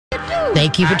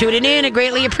Thank you for tuning in. I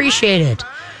greatly appreciate it.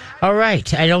 All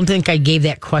right. I don't think I gave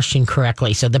that question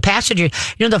correctly. So the passenger,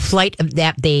 the flight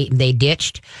that they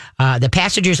ditched, the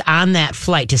passengers on that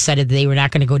flight decided they were not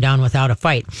going to go down without a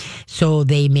fight. So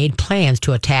they made plans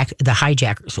to attack the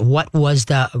hijackers. What was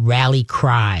the rally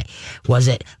cry? Was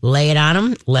it lay it on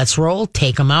them, let's roll,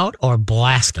 take them out, or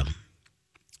blast them?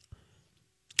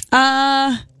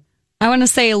 I want to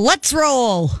say let's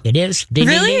roll. It is. Ding,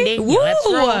 really? Ding, ding, ding. Woo! Yeah, let's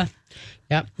roll.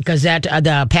 Yep, because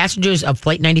the passengers of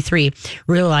Flight 93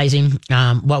 realizing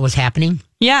what was happening.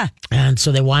 Yeah. And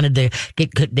so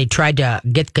they tried to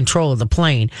get control of the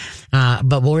plane.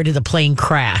 But where did the plane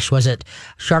crash? Was it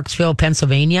Sharksville,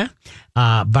 Pennsylvania,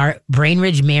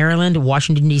 Brainridge, Maryland,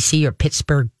 Washington, D.C., or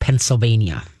Pittsburgh,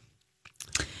 Pennsylvania?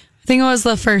 I think it was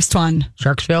the first one.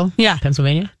 Sharksville? Yeah.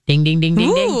 Pennsylvania? Ding, ding, ding,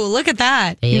 ding, ding. Ooh, look at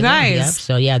that. There You go. guys. Yep.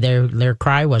 So, yeah, their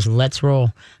cry was, let's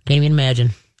roll. Can't even imagine.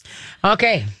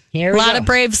 Okay, here we go. A lot of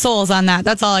brave souls on that.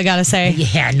 That's all I got to say.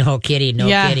 Yeah, no kidding,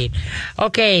 kidding.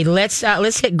 Okay, let's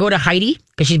go to Heidi,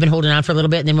 because she's been holding on for a little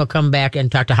bit, and then we'll come back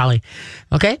and talk to Holly.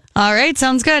 Okay? All right,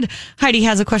 sounds good. Heidi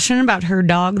has a question about her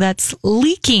dog that's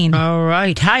leaking. All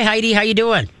right. Hi, Heidi. How you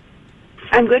doing?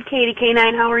 I'm good, Katie.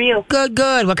 K9, how are you? Good,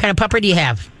 good. What kind of pupper do you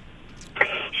have?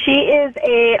 She is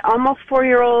a almost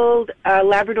 4-year-old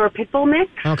Labrador Pit Bull mix.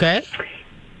 Okay.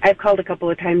 I've called a couple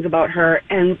of times about her,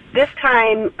 and this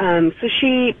time, so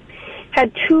she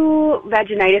had 2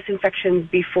 vaginitis infections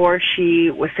before she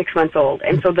was 6 months old,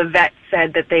 and so the vet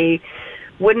said that they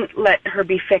wouldn't let her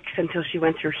be fixed until she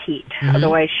went through heat. Mm-hmm.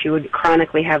 Otherwise, she would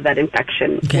chronically have that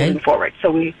infection moving forward.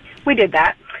 So we did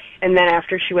that, and then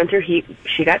after she went through heat,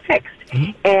 she got fixed.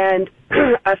 Mm-hmm. And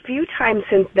a few times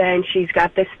since then, she's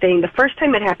got this thing. The first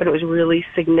time it happened, it was really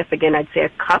significant. I'd say a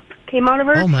cup came out of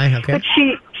her. Oh, my, okay. But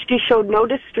she showed no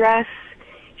distress.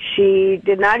 She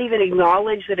did not even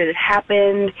acknowledge that it had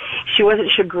happened. She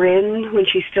wasn't chagrined when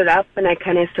she stood up, and I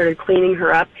kind of started cleaning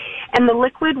her up. And the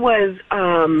liquid was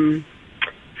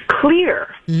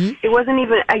clear. Mm-hmm. It wasn't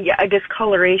even a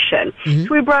discoloration. Mm-hmm.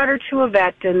 So we brought her to a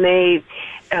vet, and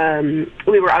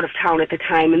we were out of town at the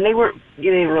time, and they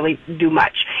didn't really do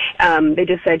much. They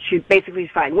just said she basically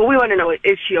is fine. Well, we want to know,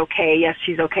 is she okay? Yes,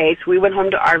 she's okay. So we went home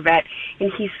to our vet,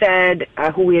 and he said,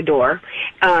 who we adore,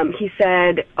 he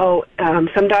said,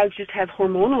 some dogs just have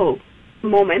hormonal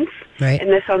moments, right.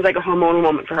 And this sounds like a hormonal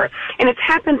moment for her. And it's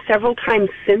happened several times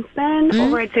since then,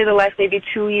 over I'd say the last maybe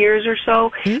 2 years or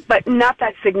so, but not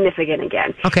that significant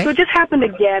again. Okay. So it just happened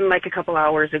again like a couple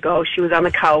hours ago. She was on the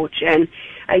couch, and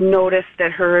I noticed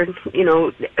that her,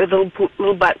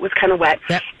 little butt was kind of wet,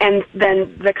 yep. And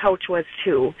then the couch was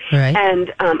too. Right.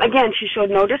 And again, she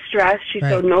showed no distress. She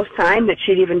showed no sign that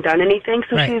she'd even done anything.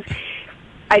 So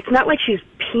it's not like she's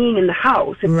peeing in the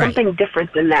house. It's something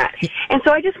different than that. And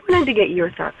so I just wanted to get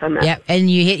your thoughts on that. Yeah, and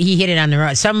he hit it on the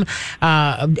right. Some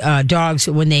dogs,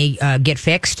 when they get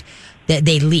fixed,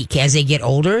 they leak as they get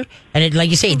older. And like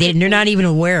you say, they're not even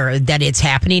aware that it's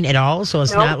happening at all. So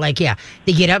it's not like, they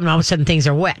get up and all of a sudden things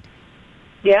are wet.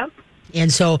 Yeah.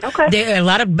 And so a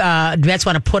lot of vets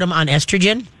want to put them on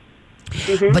estrogen.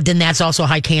 Mm-hmm. But then that's also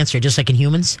high cancer, just like in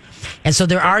humans. And so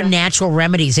there are natural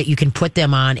remedies that you can put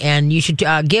them on, and you should you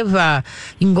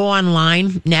can go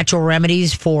online, natural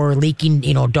remedies for leaking,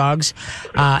 dogs.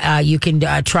 You can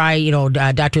try,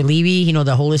 Dr. Levy,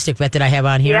 the holistic vet that I have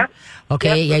on here. Yeah.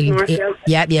 Okay.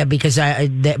 Yeah. Because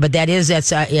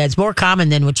it's more common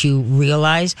than what you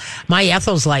realize. My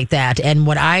Ethel's like that. And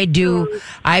what I do,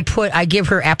 I give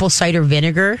her apple cider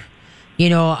vinegar,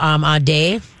 a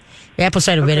day. Apple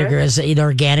cider vinegar is an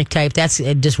organic type.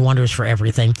 It just wonders for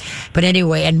everything. But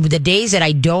anyway, and the days that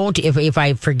I don't, if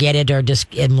I forget it or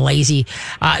just am lazy,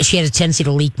 she has a tendency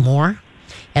to leak more.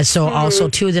 And so also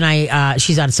too, then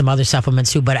she's on some other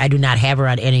supplements too, but I do not have her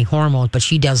on any hormones, but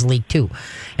she does leak too.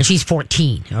 And she's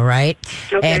 14, all right?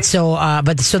 Okay. And so,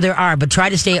 but try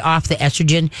to stay off the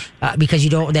estrogen, because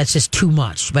that's just too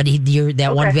much. But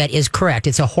one vet is correct.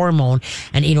 It's a hormone.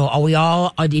 And, we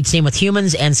all, same with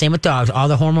humans and same with dogs. All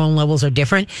the hormone levels are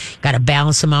different. Got to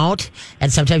balance them out. And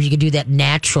sometimes you can do that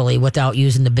naturally without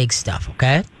using the big stuff,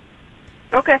 okay?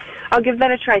 Okay. I'll give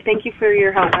that a try. Thank you for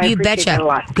your help. I appreciate that a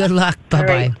lot. Good luck.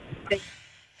 Bye-bye. Right.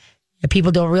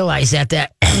 People don't realize that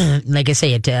like I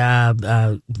say,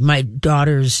 my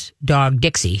daughter's dog,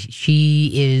 Dixie,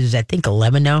 she is, I think,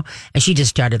 11 now, and she just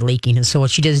started leaking. And so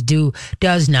what she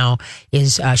does now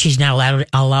is she's not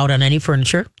allowed on any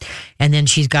furniture. And then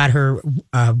she's got her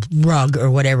rug or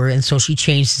whatever, and so she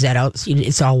changes that out.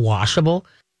 It's all washable.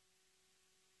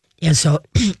 And so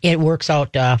it works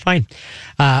out fine.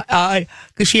 Because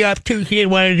she didn't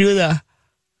want to do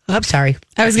I'm sorry.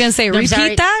 I was going to say, No, I'm sorry.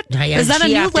 repeat that? Is that a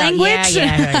new language?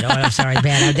 Yeah. I'm sorry,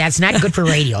 man. That's not good for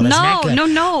radio. That's not good. No.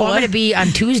 Well, I'm going to be on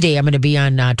Tuesday. I'm going to be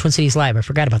on Twin Cities Live. I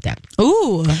forgot about that.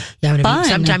 Ooh, yeah, I'm going to fun. be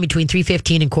sometime between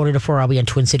 3:15 and 3:45. I'll be on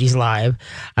Twin Cities Live.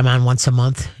 I'm on once a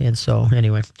month, and so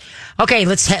anyway. Okay,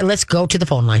 let's go to the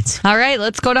phone lines. All right,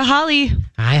 let's go to Holly.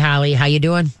 Hi, Holly. How you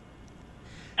doing?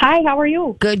 Hi, how are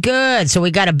you? Good. So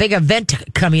we got a big event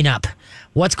coming up.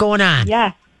 What's going on?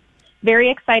 Yes.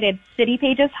 Very excited. City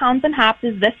Pages Hounds and Hops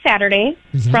is this Saturday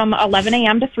from 11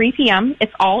 a.m. to 3 p.m.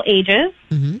 It's all ages.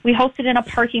 We hosted in a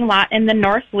parking lot in the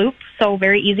North Loop, so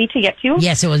very easy to get to.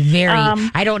 Yes, it was very.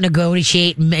 I don't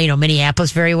negotiate,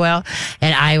 Minneapolis very well,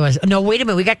 and I was. No, wait a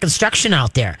minute. We got construction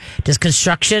out there. Does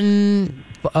construction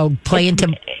play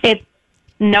into? It's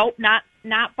nope, not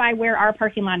by where our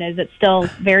parking lot is. It's still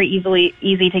very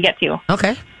easy to get to.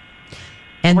 Okay.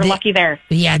 And we're lucky there.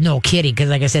 Yeah, no kidding.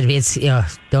 Because like I said, it's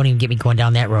don't even get me going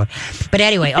down that road. But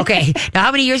anyway, okay. Now,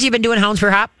 how many years have you been doing Hounds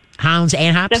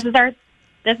and Hops?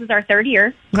 This is our third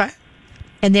year. Okay.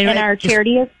 And then our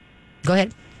charity is. Go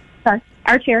ahead. Sorry,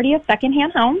 our charity is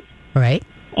Secondhand Hounds. All right.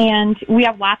 And we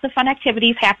have lots of fun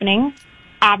activities happening.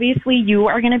 Obviously, you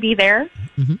are going to be there,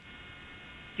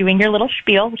 doing your little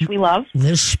spiel, which we love.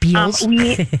 Little spiels.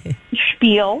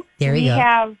 Spiel. There we go. We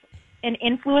have an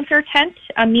influencer tent,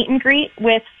 a meet and greet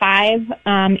with 5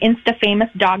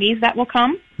 Insta-famous doggies that will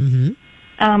come.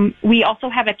 We also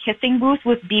have a kissing booth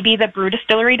with BB the Brew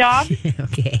Distillery dog.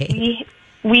 Okay.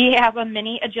 We have a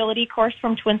mini agility course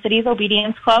from Twin Cities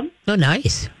Obedience Club. Oh,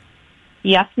 nice.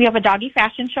 Yes, we have a doggy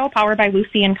fashion show powered by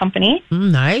Lucy and Company.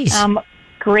 Nice.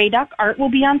 Gray Duck Art will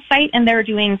be on site, and they're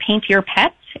doing Paint Your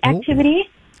Pet activity.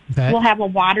 Okay. We'll have a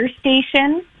water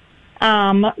station.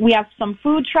 We have some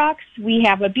food trucks. We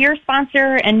have a beer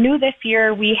sponsor. And new this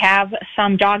year, we have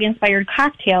some dog-inspired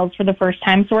cocktails for the first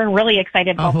time. So we're really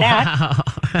excited about that.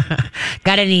 Wow.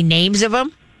 Got any names of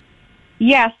them?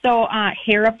 Yeah, so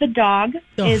Hair of the Dog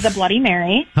is a Bloody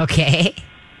Mary. Okay.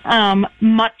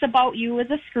 Mutts About You is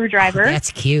a screwdriver.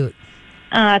 That's cute.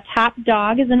 Top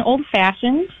Dog is an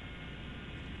old-fashioned.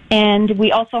 And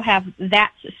we also have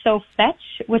That's So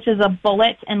Fetch, which is a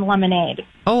bullet and lemonade.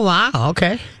 Oh, wow.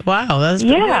 Okay. Wow.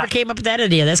 Whoever came up with that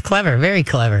idea, that's clever. Very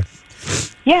clever.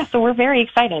 Yeah, so we're very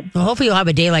excited. Well, hopefully you'll have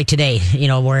a day like today,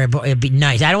 where it'd be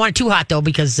nice. I don't want it too hot, though,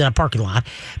 because it's a parking lot.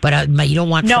 But you don't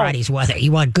want Friday's weather.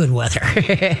 You want good weather.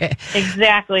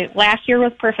 Exactly. Last year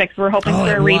was perfect, so we're hoping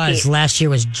for a repeat. Last year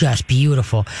was just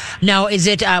beautiful. Now, is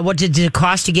it, what did it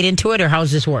cost to get into it, or how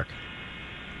does this work?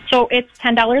 So it's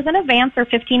 $10 in advance or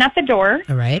 $15 at the door.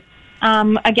 All right.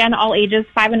 Again, all ages,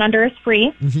 5 and under is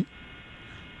free.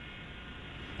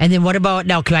 And then what about,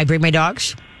 now, can I bring my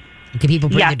dogs? Can people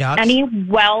bring their dogs? Any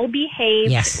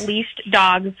well-behaved leashed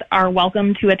dogs are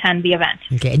welcome to attend the event.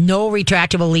 Okay, no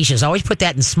retractable leashes. Always put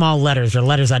that in small letters or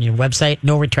letters on your website.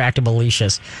 No retractable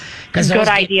leashes. Good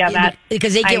idea.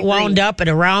 Because they get wound up and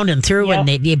around and through, and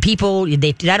they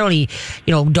not only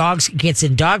dogs gets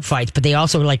in dog fights, but they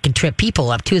also can trip people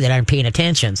up too that aren't paying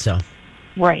attention. So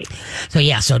right. So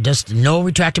just no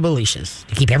retractable leashes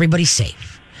to keep everybody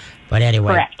safe. But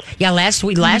anyway, correct. Yeah, last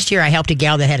year I helped a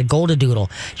gal that had a golden doodle.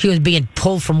 She was being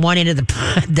pulled from one end of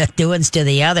the doings to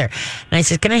the other. And I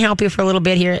said, "Can I help you for a little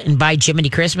bit here and buy Jiminy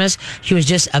Christmas?" She was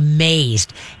just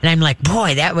amazed. And I'm like,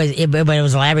 "Boy, that was it." But it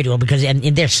was a Labradoodle because and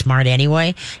they're smart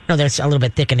anyway. They're a little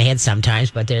bit thick in the head sometimes,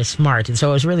 but they're smart. And so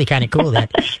it was really kind of cool.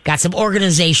 That got some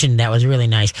organization. That was really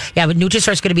nice. Yeah, but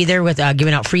Nutristar's going to be there with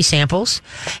giving out free samples,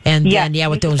 and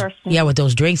with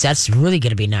those drinks, that's really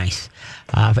going to be nice.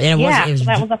 That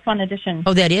was a fun addition.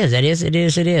 Oh, it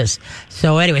is.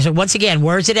 So anyway, so once again,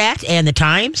 where's it at and the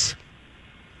times?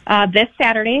 This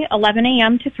Saturday, 11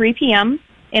 a.m. to 3 p.m.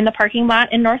 in the parking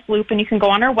lot in North Loop, and you can go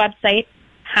on our website,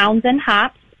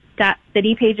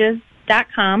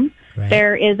 houndsandhops.citypages.com. Right.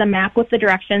 There is a map with the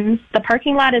directions. The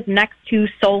parking lot is next to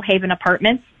Soul Haven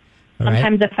Apartments.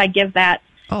 Sometimes if I give that,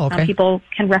 people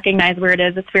can recognize where it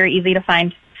is. It's very easy to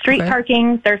find. Street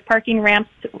parking, there's parking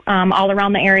ramps all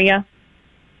around the area.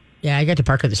 Yeah, I got to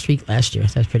park on the street last year.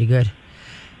 That's pretty good.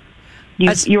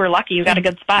 You were lucky. You got a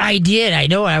good spot. I did. I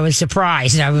know. I was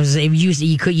surprised. I was I was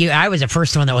the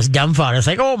first one that was dumbfounded. It's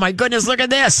like, oh my goodness, look at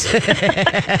this. So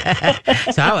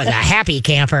I was a happy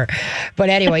camper. But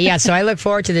anyway, so I look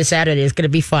forward to this Saturday. It's going to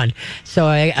be fun. So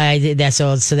I did that.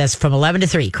 So that's from 11 to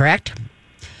 3, correct?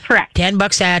 Correct.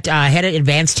 $10 at head of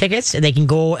advance tickets, and they can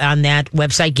go on that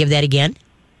website. Give that again.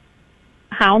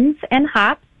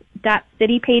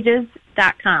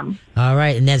 houndsandhops.citypages.com. All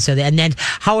right, and then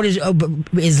how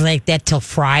is like that till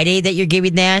Friday that you're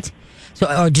giving that? So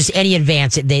or just any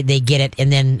advance they get it, and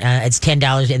then it's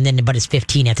 $10, and then but it's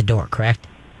 $15 at the door, correct?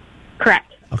 Correct.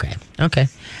 Okay.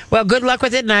 Well, good luck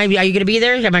with it. And are you going to be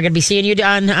there? Am I going to be seeing you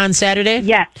on Saturday?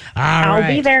 Yes. I'll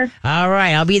be there. All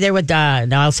right. I'll be there with, no,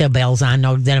 I'll say bells on.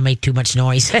 No, that'll make too much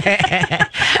noise.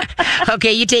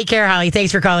 Okay. You take care, Holly.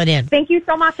 Thanks for calling in. Thank you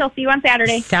so much. I'll see you on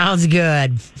Saturday. Sounds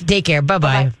good. Take care.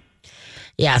 Bye-bye. Bye-bye.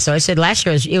 Yeah, so I said last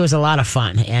year it was a lot of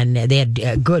fun, and they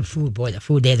had good food. Boy, the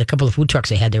food, they had a couple of food trucks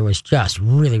they had there was just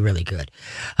really, really good.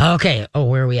 Okay,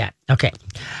 where are we at? Okay.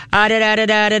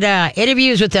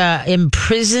 Interviews with the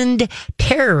imprisoned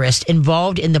terrorist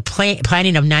involved in the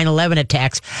planning of 9/11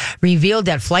 attacks revealed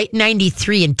that Flight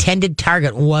 93 intended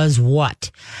target was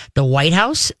what? The White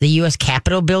House, the U.S.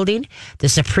 Capitol building, the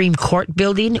Supreme Court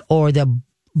building, or the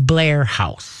Blair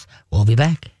House? We'll be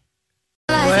back.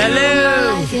 Hello.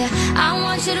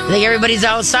 I think everybody's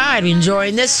outside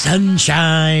enjoying the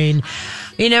sunshine.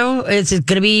 You know, frost is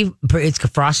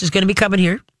going to be coming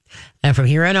here. And from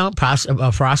here on out,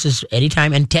 frost is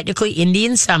anytime. And technically,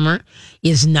 Indian summer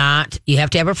is not, you have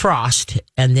to have a frost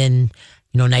and then,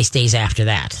 nice days after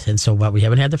that. And so, but we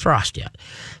haven't had the frost yet.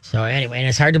 So anyway, and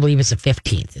it's hard to believe it's the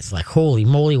 15th. It's like, holy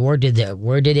moly, where did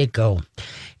it go?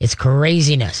 It's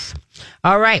craziness.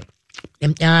 All right.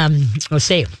 Let's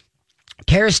see.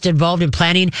 Terrorists involved in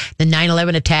planning the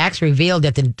 9/11 attacks revealed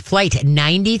that the Flight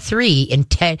 93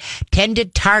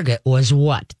 intended target was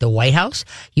what? The White House,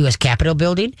 U.S. Capitol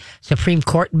building, Supreme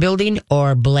Court building,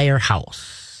 or Blair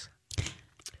House?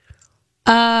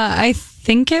 I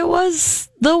think it was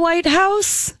the White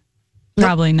House.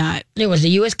 Probably not. It was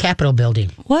the U.S. Capitol building.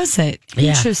 Was it?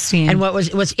 Yeah. Interesting. And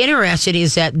what's interesting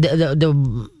is that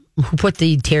the who put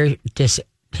the terrorist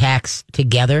attacks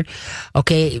together.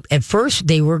 Okay, at first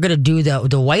they were going to do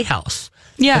the White House.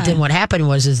 Yeah. But then what happened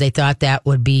was they thought that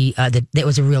would be that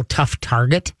was a real tough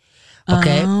target.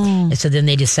 Okay, and so then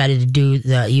they decided to do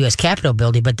the U.S. Capitol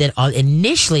building. But then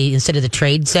initially, instead of the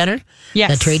Trade Center,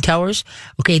 the Trade Towers,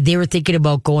 okay, they were thinking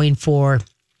about going for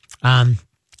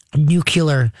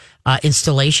nuclear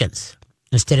installations.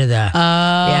 Instead of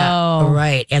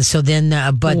right. And so then,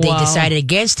 but they decided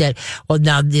against it. Well,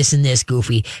 now this and this,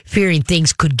 Goofy, fearing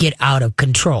things could get out of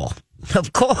control.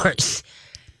 Of course.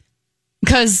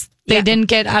 Because they didn't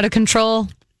get out of control.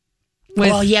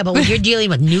 But when you're dealing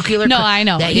with nuclear... No, I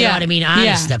know. You know what I mean?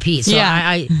 Honest to Pete. So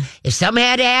I if something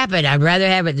had to happen, I'd rather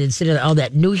have it instead of all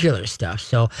that nuclear stuff.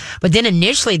 So, but then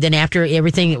initially, after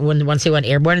everything, once they went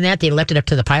airborne and that, they left it up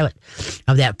to the pilot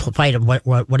of that flight of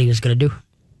what he was going to do.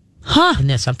 Huh. Isn't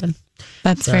that something?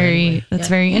 That's very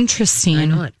interesting. I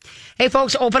know it. Hey,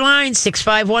 folks, open line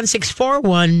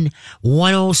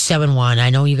 651-641-1071. I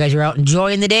know you guys are out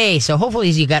enjoying the day, so hopefully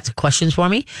you got some questions for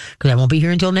me because I won't be here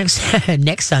until next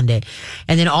Sunday.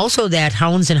 And then also that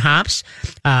Hounds and Hops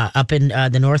up in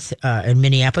the north in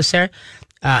Minneapolis there.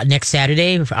 Next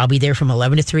Saturday, I'll be there from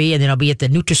 11 to 3, and then I'll be at the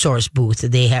Nutrisource booth.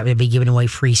 They'll be giving away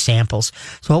free samples.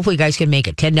 So hopefully you guys can make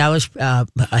it.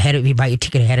 $10 ahead of you, buy your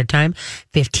ticket ahead of time,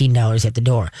 $15 at the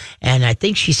door. And I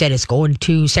think she said it's going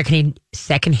to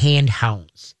secondhand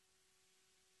Hounds.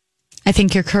 I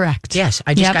think you're correct. Yes,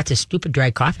 I just got this stupid dry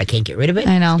cough. I can't get rid of it.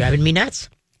 I know. It's driving me nuts.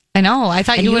 I know. I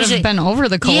thought you would have been over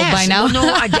the cold by now. Well,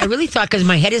 no, I really thought because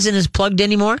my head isn't as plugged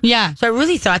anymore. Yeah. So I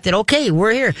really thought that, okay,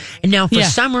 we're here. And now for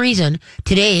some reason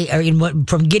today,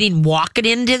 from walking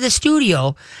into the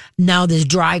studio, now this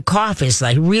dry cough is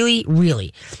like really,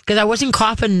 really. Because I wasn't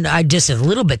coughing just a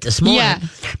little bit this morning.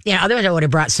 Yeah. Otherwise I would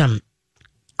have brought some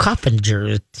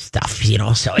Coffinger stuff,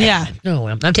 so no,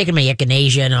 I'm taking my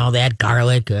echinacea and all that,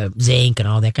 garlic, zinc and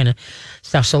all that kind of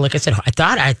stuff. So like I said, I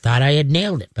thought I had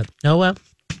nailed it, but oh well.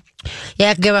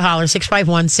 Yeah, give a holler,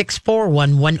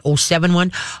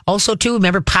 651-641-1071. Also, too,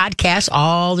 remember podcasts,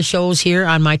 all the shows here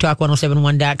on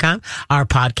mytalk1071.com are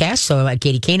podcasts. So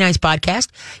Katie K9's podcast,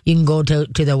 you can go to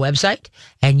the website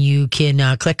and you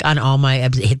can click on all my,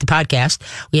 hit the podcast.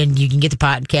 And you can get the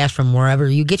podcast from wherever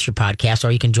you get your podcast, or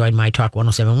you can join My Talk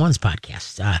 1071's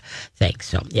podcast thing.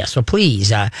 So, yeah, so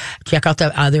please check out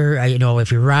the other,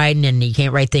 if you're riding and you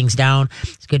can't write things down,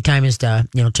 it's a good time is to,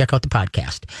 check out the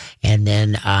podcast. And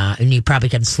then, and you probably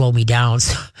can slow me down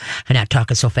so I'm not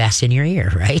talking so fast in your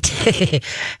ear, right?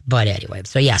 But anyway,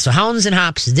 so Hounds and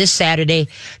Hops this Saturday,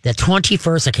 the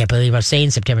 21st. I can't believe I'm saying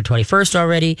September 21st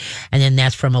already. And then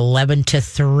that's from 11 to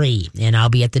 3. And I'll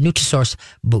be at the Nutrisource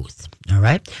booth. All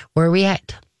right. Where are we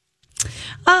at?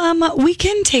 We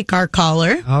can take our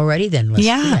caller. Alrighty then. Let's do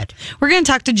that. We're going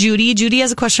to talk to Judy. Judy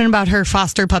has a question about her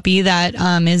foster puppy that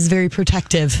is very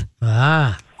protective.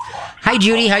 Hi,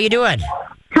 Judy. How you doing?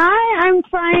 Hi, I'm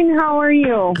fine. How are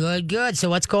you? Good. So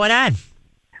what's going on?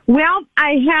 Well,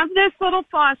 I have this little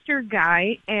foster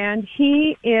guy, and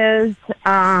he is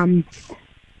 4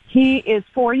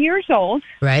 years old.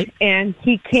 Right. And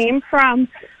he came from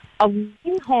a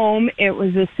loving home. It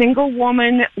was a single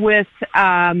woman with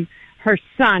her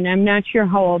son. I'm not sure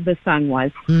how old the son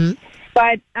was. Mm-hmm.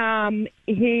 But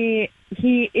he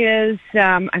is,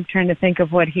 I'm trying to think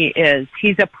of what he is.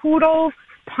 He's a poodle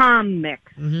pom mix,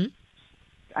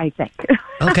 I think.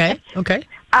 Okay.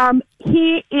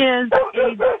 He is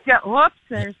whoops,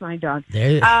 there's my dog.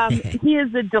 He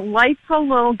is a delightful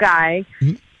little guy,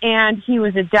 and he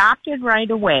was adopted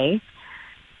right away.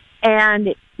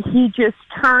 And he just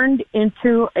turned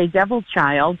into a devil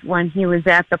child when he was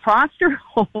at the foster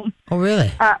home. Oh,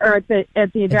 really? Or at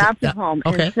the adoptive home.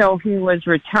 Okay. And so he was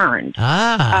returned.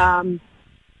 Ah.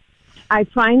 I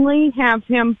finally have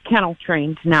him kennel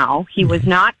trained now. He was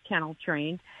not kennel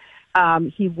trained.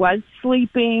 He was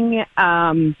sleeping.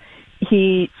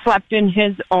 He slept in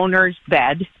his owner's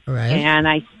bed. Right. And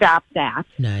I stopped that.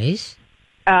 Nice.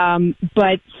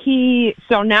 But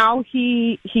so now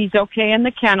he's okay in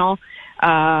the kennel.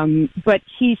 But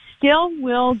he still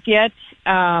will get,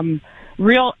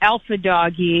 real alpha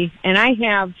doggy. And I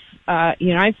have,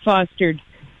 I've fostered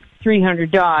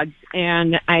 300 dogs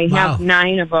and I have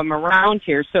 9 of them around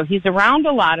here. So he's around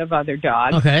a lot of other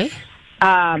dogs. Okay.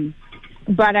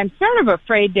 But I'm sort of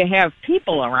afraid to have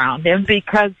people around him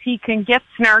because he can get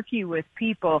snarky with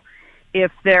people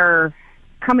if they're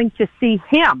coming to see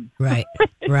him. Right.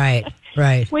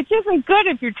 Which isn't good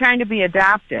if you're trying to be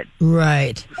adopted.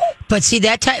 Right. But see,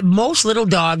 that type, most little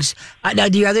dogs, now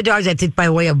the other dogs, I think by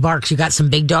way of barks, you got some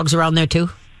big dogs around there too?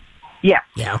 Yeah.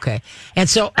 Yeah, okay. And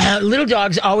so little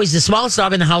dogs, always the smallest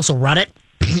dog in the house will run it.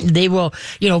 They will,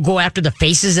 go after the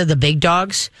faces of the big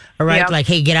dogs, all right? Yep. Like,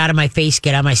 hey, get out of my face,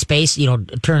 get out of my space,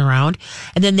 turn around.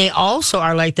 And then they also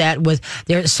are like that with,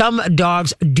 some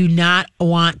dogs do not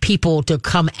want people to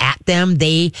come at them.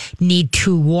 They need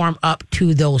to warm up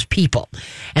to those people.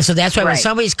 And so that's why when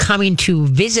somebody's coming to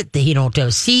visit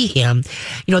to see him,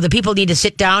 the people need to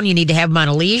sit down, you need to have him on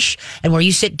a leash, and where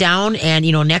you sit down and,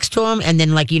 next to him, and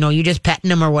then you just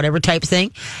petting him or whatever type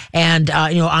thing. And,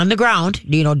 on the ground,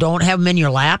 don't have him in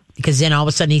your lap, because then all of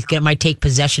a sudden he might take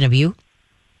possession of you.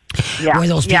 Yeah. Where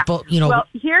those people, Well,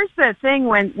 here's the thing: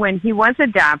 when he was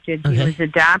adopted, he was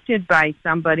adopted by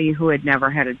somebody who had never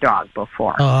had a dog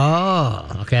before. Oh,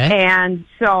 okay. And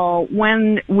so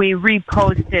when we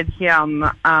reposted him,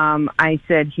 I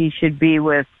said he should be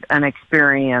with an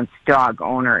experienced dog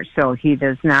owner, so he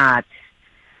does not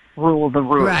rule the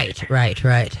roost.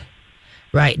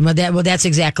 Right. Well, that's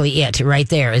exactly it right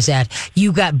there, is that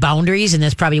you got boundaries, and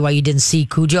that's probably why you didn't see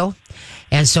Cujo.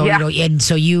 And so,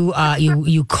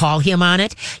 you call him on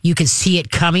it. You can see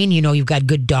it coming. You've got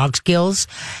good dog skills.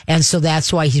 And so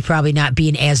that's why he's probably not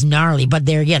being as gnarly. But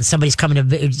there again, somebody's coming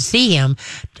to see him.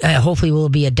 Hopefully will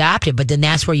be adopted. But then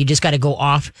that's where you just got to go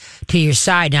off to your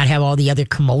side, not have all the other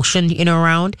commotion,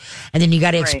 around. And then you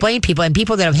got to explain people. And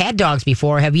people that have had dogs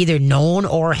before have either known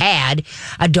or had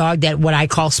a dog that what I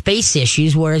call space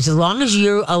issues. Whereas as long as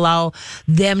you allow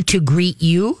them to greet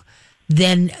you,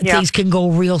 then things can go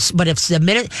real. But if the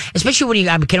minute, especially when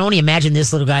I can only imagine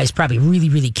this little guy is probably really,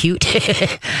 really cute.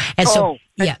 And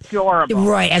adorable.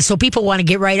 Right. And so people want to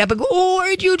get right up and go, oh,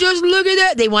 aren't you just look at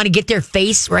that? They want to get their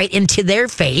face right into their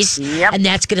face. Yep. And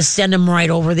that's going to send them right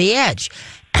over the edge.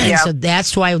 And so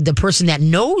that's why the person that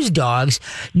knows dogs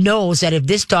knows that if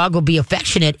this dog will be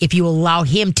affectionate, if you allow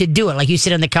him to do it, like you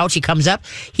sit on the couch, he comes up,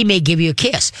 he may give you a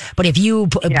kiss. But if you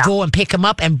go and pick him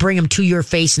up and bring him to your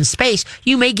face and space,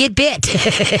 you may get bit.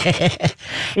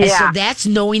 And so that's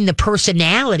knowing the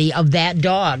personality of that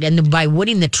dog. And by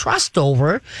winning the trust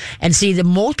over, and see, the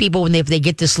most people, if they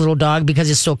get this little dog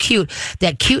because it's so cute,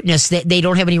 that cuteness, they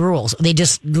don't have any rules. They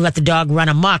just let the dog run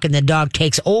amok and the dog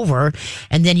takes over.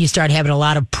 And then you start having a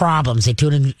lot of problems. They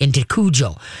tune into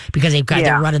Cujo because they've got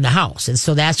to run in the house. And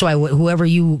so that's why whoever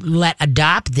you let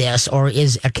adopt this or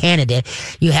is a candidate,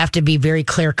 you have to be very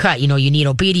clear cut. You need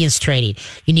obedience training.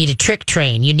 You need to trick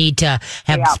train. You need to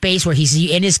have space where he's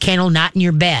in his kennel, not in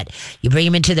your bed. You bring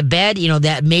him into the bed,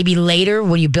 that maybe later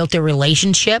when you built a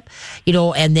relationship,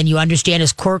 and then you understand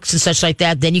his quirks and such like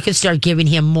that, then you can start giving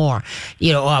him more,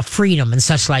 freedom and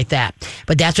such like that.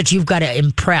 But that's what you've got to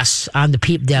impress on the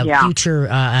future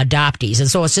adoptees.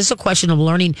 And so it's just a question of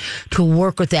learning to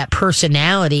work with that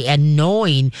personality and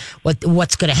knowing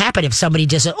what's going to happen if somebody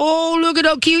just says, oh, look at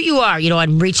how cute you are,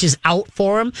 and reaches out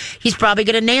for him. He's probably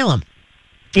going to nail him.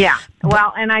 Yeah.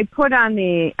 Well, and I put on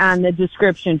the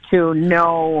description too,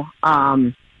 no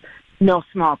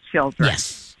small children.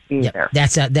 Yes. Either.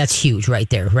 Yep. That's huge right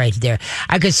there.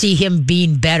 I could see him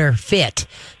being better fit,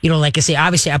 like I say,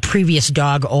 obviously a previous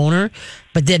dog owner,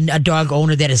 but then a dog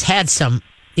owner that has had some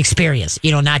experience,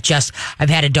 not just I've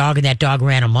had a dog and that dog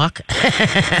ran amok.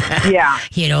 Yeah.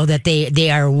 That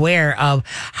they are aware of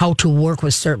how to work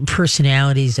with certain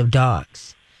personalities of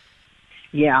dogs.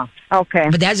 Yeah. Okay.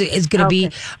 But it's going to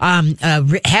be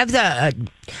have the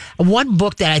one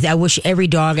book that I wish every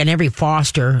dog and every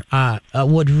foster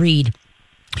would read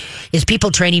is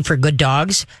People Training for Good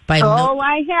Dogs by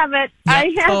I have it. Yeah.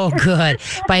 I have Oh, good.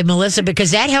 By Melissa,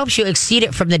 because that helps you exceed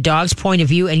it from the dog's point of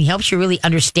view and helps you really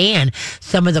understand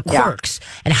some of the quirks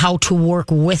and how to work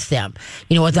with them,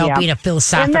 without being a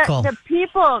philosophical. And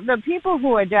the people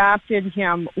who adopted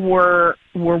him were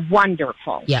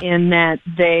wonderful in that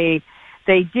they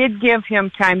did give him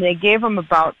time. They gave him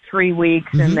about 3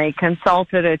 weeks, and they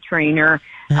consulted a trainer.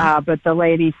 But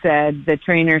the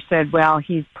trainer said, well,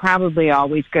 he's probably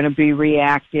always going to be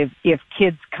reactive if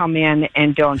kids come in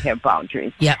and don't have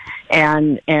boundaries. Yep.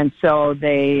 And so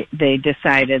they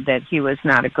decided that he was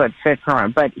not a good fit for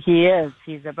him. But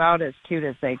he's about as cute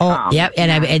as they come. Oh, yep.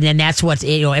 And then that's what,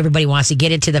 everybody wants to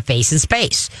get into the face and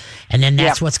space. And then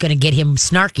that's what's going to get him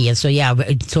snarky. And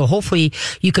so hopefully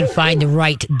you can find the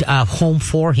right home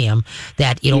for him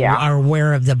that, are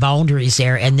aware of the boundaries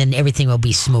there, and then everything will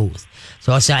be smooth.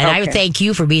 So, I would thank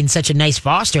you for being such a nice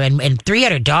foster and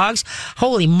 300 dogs.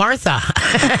 Holy Martha.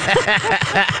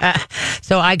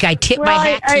 So I tip my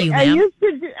hat to you, ma'am.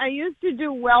 I used to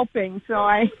do whelping, so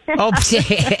I.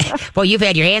 Well, you've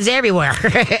had your hands everywhere.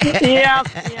 Yep.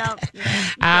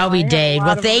 I'll be danged.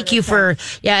 Well, thank you for,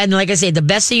 and like I say, the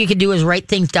best thing you can do is write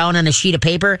things down on a sheet of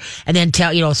paper and then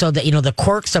tell, so that, the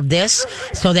quirks of this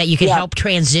so that you can help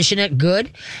transition it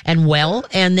good and well,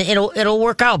 and it'll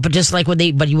work out. But just like when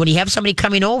you have somebody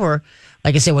coming over,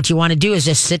 like I said, what you want to do is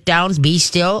just sit down, be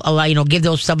still, allow, give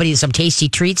somebody some tasty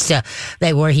treats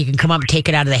where he can come up and take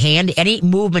it out of the hand. Any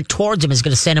movement towards him is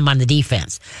going to send him on the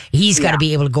defense. He's got to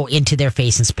be able to go into their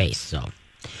face and space. So,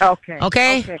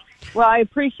 okay. Well, I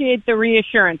appreciate the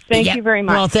reassurance. Thank you very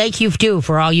much. Well, thank you too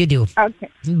for all you do. Okay.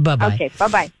 Bye-bye. Okay.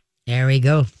 Bye-bye. There we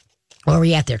go. Where are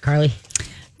we at there, Carly?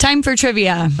 Time for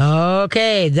trivia.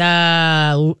 Okay.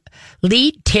 The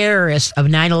lead terrorist of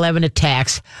 9/11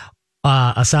 attacks,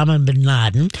 Osama bin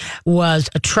Laden, was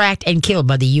tracked and killed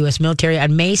by the U.S. military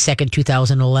on May 2nd,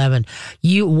 2011.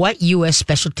 What U.S.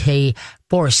 specialty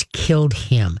force killed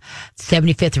him?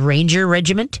 75th Ranger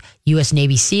Regiment, U.S.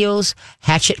 Navy SEALs,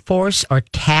 Hatchet Force, or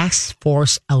Task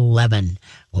Force 11?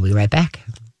 We'll be right back.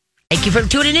 Thank you for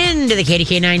tuning in to the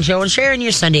KDK9 show and sharing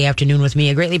your Sunday afternoon with me.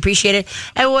 I greatly appreciate it.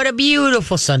 And what a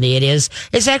beautiful Sunday it is.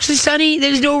 It's actually sunny.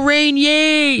 There's no rain.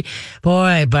 Yay.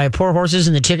 Boy, by poor horses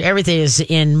and the chick, everything is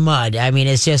in mud. I mean,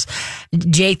 it's just,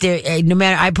 Jake, no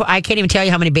matter, I can't even tell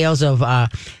you how many bales of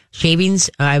shavings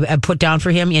I put down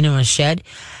for him in a shed.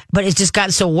 But it's just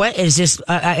gotten so wet. It's just,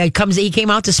 he came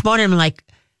out this morning and I'm like,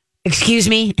 excuse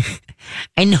me?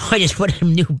 I know I just put a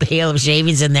new bale of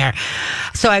shavings in there.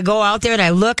 So I go out there and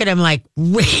I look and I'm like,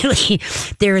 really?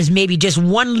 There is maybe just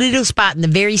one little spot in the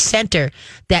very center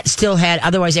that still had,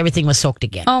 otherwise everything was soaked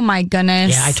again. Oh my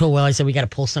goodness. Yeah, I told Will, I said, we got to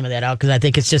pull some of that out because I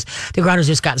think it's just, the ground has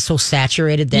just gotten so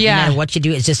saturated that no matter what you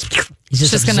do, it's just going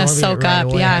to soak up.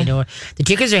 Away. Yeah. I know. The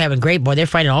chickens are having great, boy. They're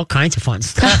finding all kinds of fun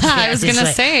stuff. I was going to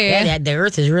say. Yeah, the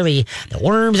earth is really, the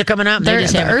worms are coming up.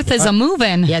 The earth is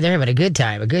a-moving. Yeah, they're having a good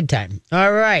time.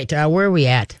 All right. Where are we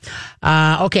at?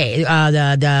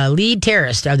 The lead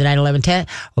terrorist of the 9/11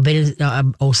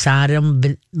 Osama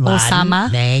bin Laden. Osama.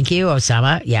 Thank you,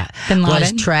 Osama. Yeah. Bin Laden.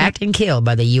 Was tracked and killed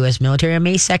by the U.S. military on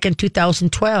May 2nd,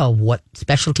 2012. What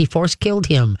specialty force killed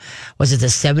him? Was it the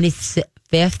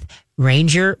 75th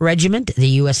Ranger Regiment, the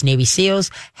U.S. Navy SEALs,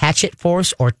 Hatchet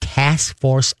Force, or Task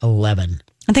Force 11?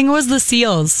 I think it was the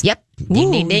SEALs. Yep.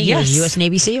 Ding, ding, ding. Yes. It was U.S.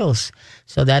 Navy SEALs.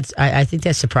 So that's, I think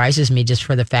that surprises me just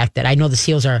for the fact that I know the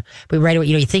SEALs are, but right away,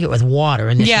 you think it with water,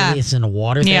 and this really isn't a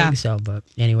water thing. Yeah. So, but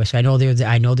anyway, so I know they're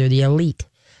the elite.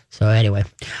 So anyway,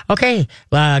 okay,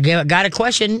 got a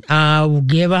question.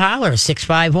 Give a holler,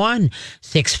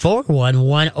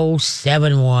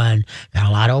 651-641-1071. Got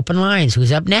a lot of open lines.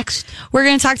 Who's up next? We're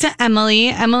going to talk to Emily.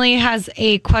 Emily has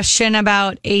a question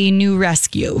about a new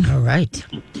rescue. All right.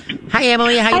 Hi,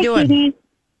 Emily. How you doing? Katie.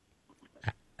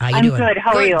 How you I'm doing? good.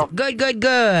 How are you?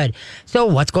 Good. So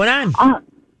what's going on?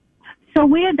 So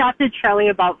we adopted Charlie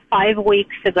about 5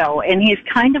 weeks ago, and he's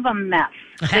kind of a mess.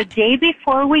 The day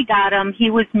before we got him,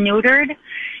 he was neutered,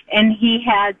 and he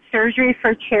had surgery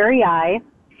for cherry eye.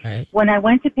 Right. When I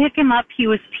went to pick him up, he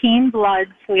was peeing blood,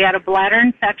 so he had a bladder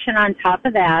infection on top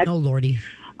of that. Oh, Lordy.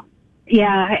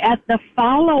 Yeah, at the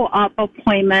follow-up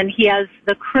appointment, he has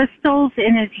the crystals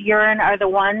in his urine are the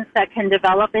ones that can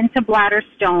develop into bladder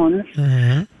stones.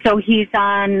 Uh-huh. So he's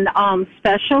on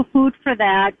special food for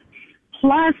that.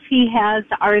 Plus, he has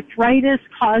arthritis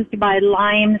caused by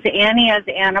Lyme's, and he has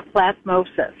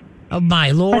anaplasmosis. Oh,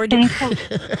 my Lord.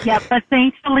 But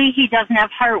thankfully he doesn't have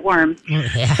heartworm.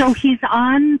 Yeah. So he's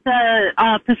on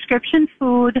the prescription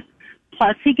food,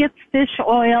 plus he gets fish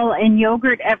oil and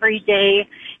yogurt every day.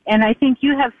 And I think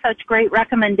you have such great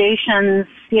recommendations.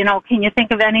 You know, can you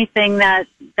think of anything that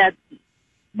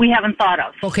we haven't thought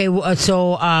of? Okay,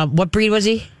 so what breed was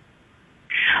he?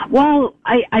 Well,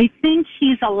 I think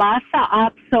he's a Lhasa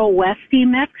Apso Westie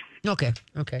mix. Okay.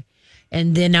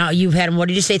 And then now you've had him, what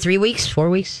did you say, 3 weeks, 4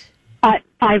 weeks?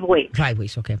 5 weeks. 5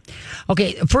 weeks, okay.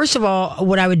 Okay, first of all,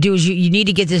 what I would do is you need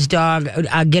to get this dog,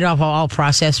 get off all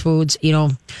processed foods, you know.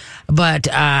 But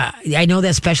I know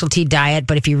that specialty diet,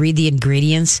 but if you read the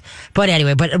ingredients. But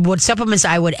anyway, what supplements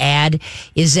I would add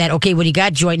is that, okay, when he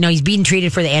got joint, now he's being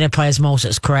treated for the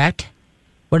anaplasmosis, correct?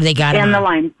 What do they got him on? And the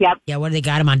Lyme, yep. Yeah, what do they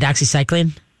got him on,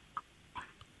 doxycycline?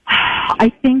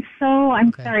 I think so.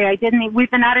 I'm sorry, I didn't. We've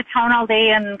been out of town all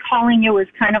day, and calling you was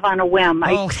kind of on a whim.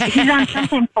 He's on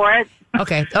something for it.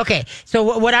 Okay. So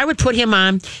what I would put him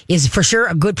on is for sure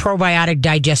a good probiotic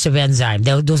digestive enzyme.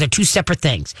 Those are two separate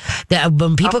things.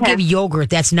 When people give yogurt,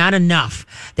 that's not enough.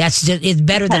 It's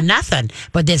better than nothing,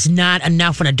 but that's not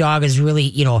enough when a dog is really,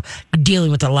 you know,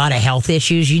 dealing with a lot of health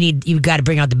issues. You've got to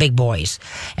bring out the big boys,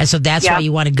 and so that's why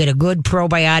you want to get a good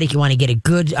probiotic. You want to get a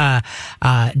good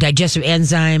digestive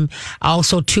enzyme.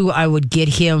 Also, too, I would get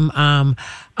him on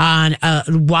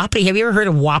Wapiti. Have you ever heard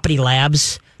of Wapiti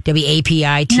Labs?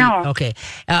 WAPIT. No. Okay.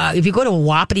 If you go to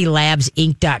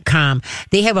WapitiLabsInc.com,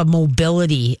 they have a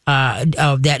mobility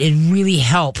that it really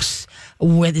helps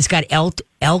with. It's got elk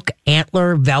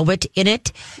antler velvet in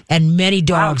it, and many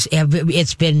dogs have.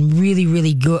 It's been really,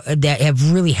 really good. That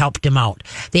have really helped them out.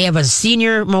 They have a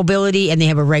senior mobility and they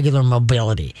have a regular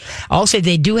mobility. Also,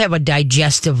 they do have a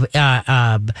digestive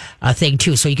thing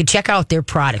too. So you can check out their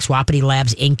products.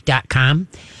 WapitiLabsInc.com.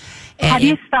 How do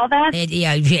you spell that?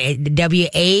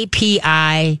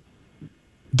 WAPITI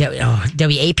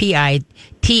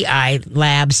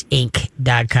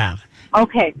Labsinc.com.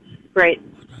 Okay, great.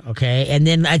 Okay, and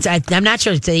then I'm not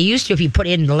sure. They used to, if you put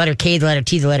in the letter K, the letter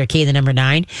T, the letter K, the number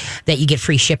 9, that you get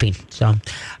free shipping. So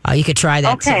you could try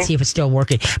that and see if it's still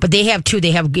working. But they have two. They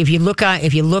have, if you look,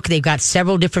 they've got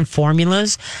several different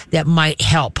formulas that might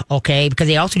help. Okay, because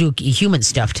they also do human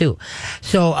stuff too.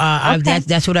 So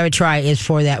that's what I would try is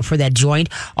for that joint.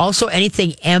 Also,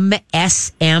 anything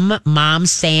MSM,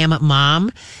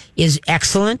 Mom, is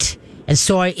excellent. And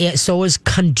so is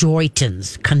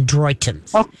chondroitins.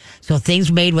 Oh. So things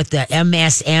made with the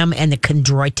MSM and the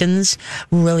chondroitins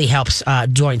really helps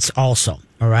joints also.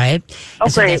 All right. Oh,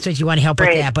 so great. that's what you want to help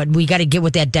with that. But we got to get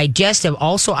with that digestive.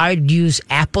 Also, I would use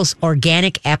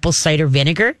organic apple cider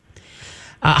vinegar.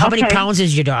 How many pounds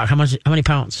is your dog? How many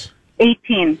pounds?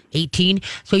 18.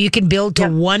 So you can build to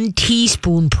 1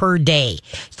 teaspoon per day.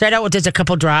 Start out with just a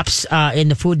couple drops in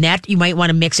the food. Net. You might want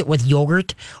to mix it with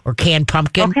yogurt or canned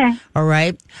pumpkin. Okay. All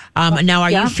right. Now, are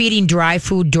you feeding dry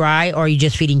food or are you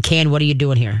just feeding canned? What are you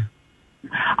doing here?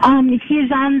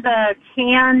 He's on the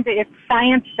canned, it's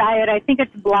Science Diet. I think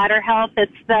it's Bladder Health.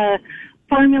 It's the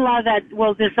formula that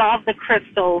will dissolve the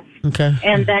crystals. Okay.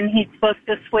 And then he's supposed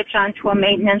to switch onto a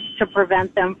maintenance to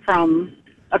prevent them from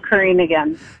occurring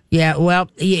again. Yeah, well,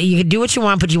 you can do what you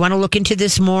want, but you want to look into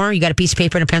this more? You got a piece of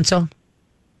paper and a pencil?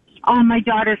 My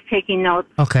daughter's taking notes.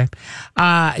 Okay.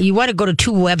 You want to go to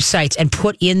 2 websites and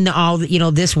put in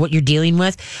what you're dealing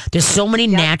with. There's so many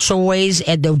natural ways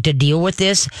to deal with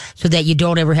this so that you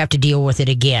don't ever have to deal with it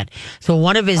again. So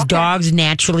one of is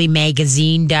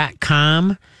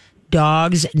dogsnaturallymagazine.com.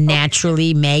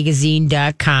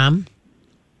 Dogsnaturallymagazine.com.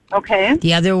 Okay.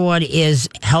 The other one is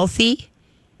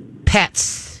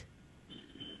healthypets.mercola,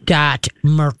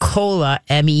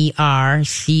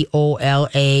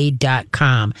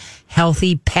 MERCOLA.com.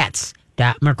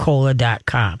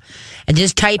 Healthypets.mercola.com. And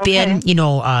just type in,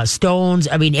 stones.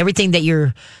 I mean, everything that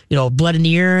you're, blood in the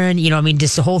urine,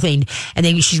 just the whole thing. And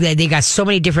then they got so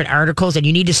many different articles and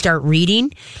you need to start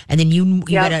reading. And then you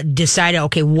got to decide,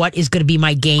 okay, what is going to be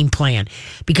my game plan?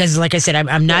 Because like I said,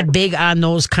 I'm not big on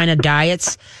those kind of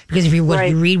diets because if you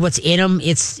read what's in them,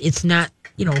 it's not,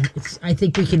 I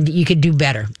think you can do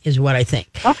better is what I think.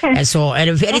 Okay. And so, and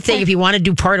if anything, if you want to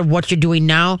do part of what you're doing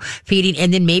now, feeding,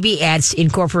 and then maybe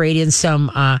incorporate in some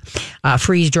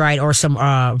freeze dried or some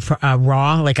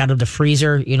raw, like out of the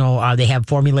freezer. They have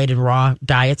formulated raw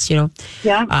diets. Yeah.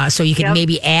 So you can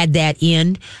maybe add that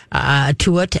in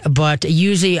to it. But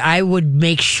usually, I would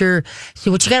make sure.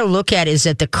 So what you got to look at is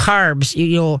that the carbs.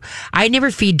 I never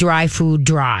feed dry food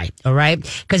dry. All right,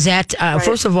 because that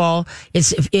first of all,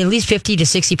 it's at least 50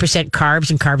 to 60% carbs,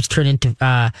 and carbs turn into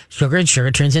sugar, and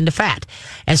sugar turns into fat.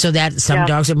 And so that some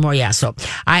dogs are more, so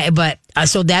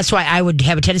so that's why I would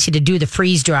have a tendency to do the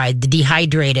freeze dried, the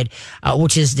dehydrated,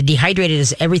 which is the dehydrated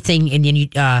is everything, and then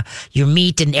your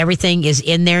meat and everything is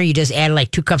in there. You just add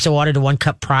like 2 cups of water to 1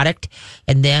 cup product,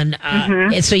 and then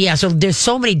and so there's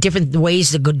so many different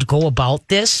ways to go about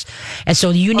this, and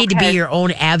so you need to be your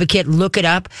own advocate. Look it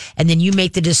up, and then you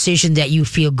make the decision that you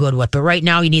feel good with. But right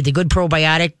now, you need the good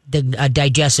probiotic, the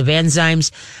digestive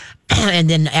enzymes, and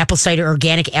then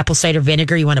organic apple cider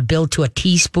vinegar. You want to build to a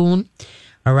teaspoon.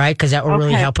 All right, because that will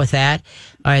really help with that.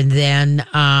 And then,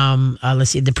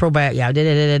 let's see, the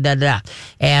probiotic,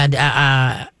 and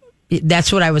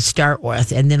that's what I would start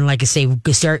with. And then, like I say,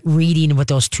 start reading with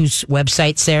those 2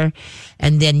 websites there,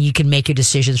 and then you can make your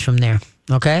decisions from there.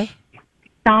 Okay?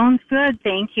 Sounds good.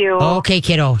 Thank you. Okay,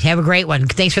 kiddo. Have a great one.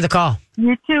 Thanks for the call.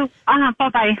 You too.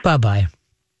 Bye-bye. Bye-bye.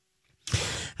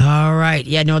 All right.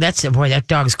 Yeah, no, that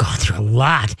dog's gone through a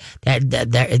lot.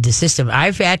 The system.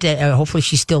 I've had to, hopefully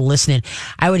she's still listening.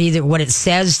 I would either, what it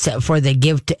says for the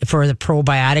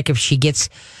probiotic, if she gets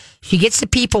the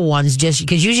people ones, just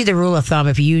because usually the rule of thumb,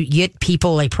 if you get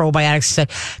people like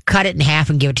probiotics, cut it in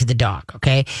half and give it to the dog.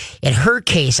 Okay. In her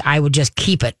case, I would just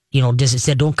keep it, just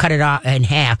instead, don't cut it off in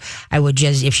half. I would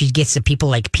just, if she gets the people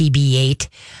like PB8,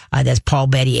 that's Paul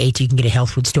Betty 8, you can get at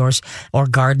health food stores, or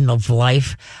Garden of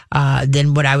Life.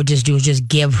 Then what I would just do is just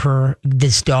give her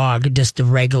this dog just the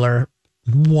regular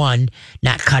one,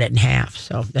 not cut it in half.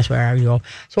 So that's where I would go.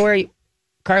 So where are you,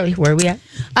 Carly? Where are we at?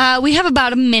 We have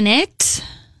about a minute.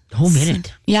 Whole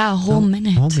minute. Yeah, a whole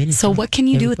minute. So what can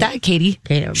you do with that, Katie?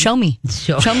 Show me.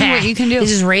 Show me what you can do.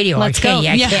 This is radio. Let's go.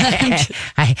 Yeah.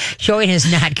 Showing is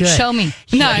not good. Show me.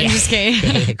 No, I'm just kidding.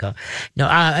 There you go. No,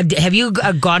 have you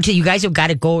gone to, you guys have got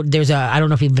to go, I don't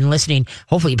know if you've been listening.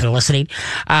 Hopefully you've been listening.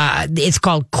 It's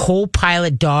called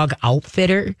Co-Pilot Dog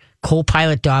Outfitter.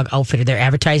 Co-Pilot Dog Outfitter. They're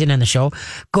advertising on the show.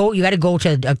 You got to go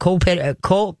to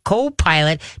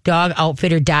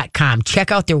copilotdogoutfitter.com.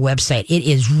 Check out their website. It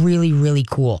is really, really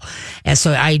cool. And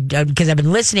so because I've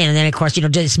been listening, and then of course,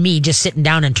 just me just sitting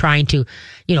down and trying to,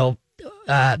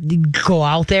 go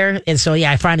out there. And so,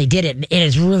 I finally did it. It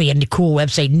is really a cool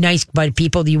website. Nice by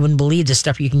people that you wouldn't believe the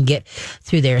stuff you can get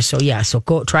through there. So, so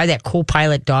go try that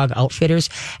Co-Pilot Dog Outfitters.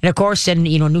 And of course, then,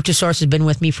 Nutrisource has been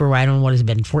with me for, I don't know what has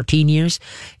been, 14 years,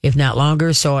 if not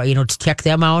longer. So, to check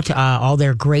them out, all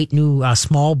their great new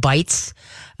small bites.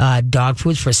 Dog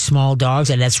foods for small dogs,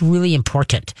 and that's really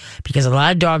important because a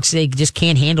lot of dogs, they just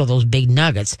can't handle those big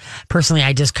nuggets. Personally,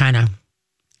 I just kind of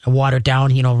water it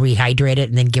down, rehydrate it,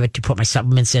 and then put my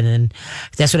supplements in. And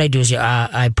that's what I do is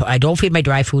I don't feed my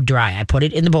dry food dry. I put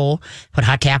it in the bowl, put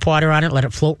hot tap water on it, let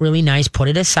it float really nice, put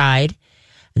it aside,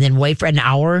 and then wait for an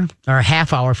hour or a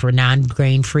half hour for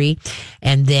non-grain free.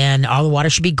 And then all the water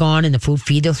should be gone, and the food,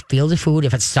 feel the food.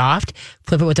 If it's soft,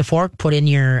 flip it with a fork, put in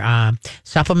your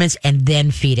supplements, and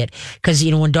then feed it. Because,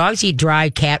 when dogs eat dry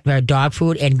dog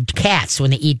food, and cats,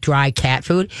 when they eat dry cat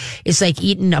food, it's like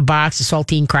eating a box of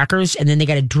saltine crackers, and then they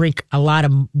got to drink a lot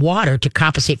of water to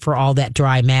compensate for all that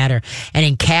dry matter. And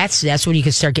in cats, that's when you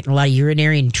can start getting a lot of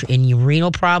urinary and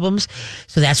renal problems.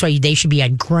 So that's why they should be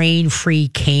on grain-free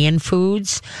canned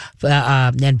foods.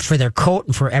 And for their coat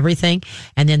and for everything.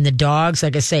 And then the dogs,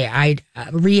 like I say, I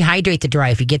rehydrate the dry.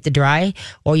 If you get the dry,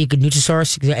 or you could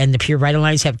Nutrisource and the Pure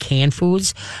Vitalines have canned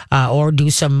foods, or do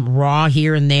some raw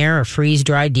here and there, or freeze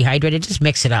dried, dehydrated. Just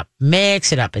mix it up.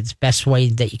 Mix it up. It's the best way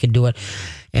that you can do it.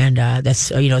 And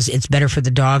that's, it's better for the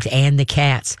dogs and the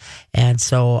cats. And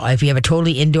so if you have a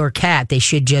totally indoor cat, they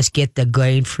should just get the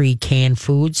grain-free canned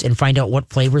foods and find out what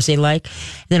flavors they like.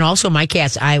 And then also my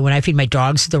cats, when I feed my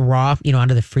dogs the raw,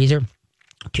 out of the freezer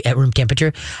at room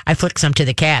temperature, I flick some to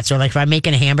the cats. Or like if I'm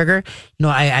making a hamburger,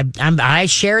 I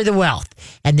share the wealth.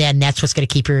 And then that's what's going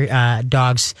to keep your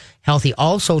dogs healthy.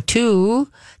 Also, too,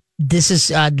 this is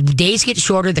days get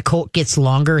shorter, the coat gets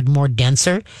longer and more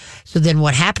denser. So then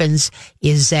what happens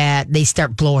is that they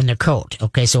start blowing their coat.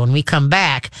 Okay, so when we come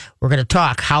back, we're going to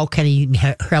talk how can you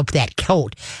help that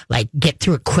coat get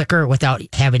through it quicker without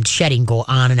having shedding go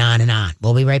on and on and on.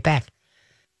 We'll be right back.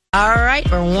 All right,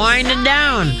 we're winding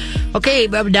down. Okay,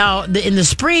 now in the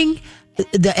spring,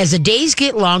 as the days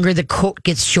get longer, the coat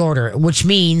gets shorter, which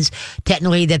means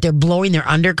technically that they're blowing their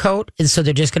undercoat, and so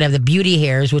they're just going to have the beauty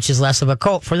hairs, which is less of a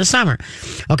coat for the summer.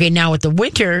 Okay, now with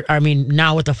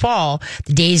the fall,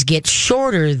 the days get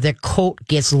shorter, the coat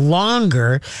gets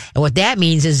longer, and what that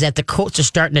means is that the coats are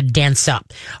starting to dense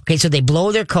up. Okay, so they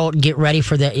blow their coat and get ready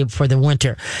for the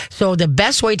winter. So the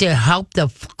best way to help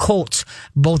the coats,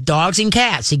 both dogs and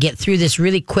cats, to get through this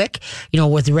really quick,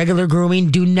 with regular grooming,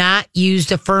 do not use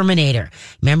the Furminator.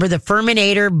 Furminator. Remember the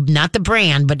Furminator, not the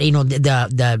brand, but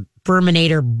the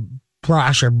Furminator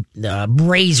brush or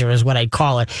razor is what I'd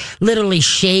call it, literally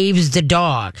shaves the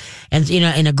dog. And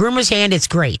in a groomer's hand it's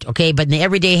great, okay, but in the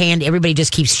everyday hand everybody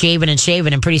just keeps shaving and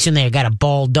pretty soon they've got a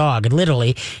bald dog, and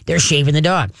literally they're shaving the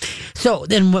dog. So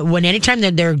then when anytime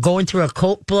that they're going through a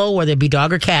coat blow, whether it be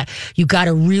dog or cat, you got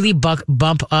to really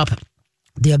bump up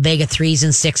the omega-3s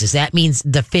and 6s. That means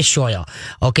the fish oil,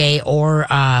 okay, or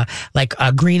like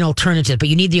a green alternative. But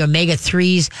you need the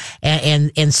omega-3s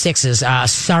and 6s.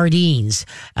 Sardines,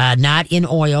 not in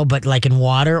oil, but like in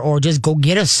water, or just go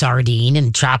get a sardine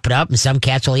and chop it up. And some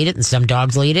cats will eat it, and some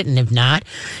dogs will eat it. And if not,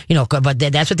 but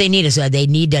that's what they need is they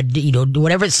need to,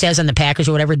 whatever it says on the package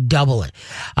or whatever, double it.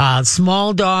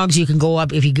 Small dogs, you can go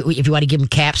up if you want to give them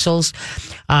capsules.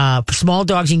 Small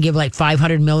dogs, you can give like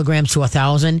 500 milligrams to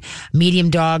 1,000. Medium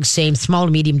dogs, same. Small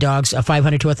to medium dogs,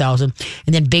 500 to 1,000.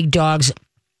 And then big dogs,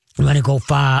 I'm going to go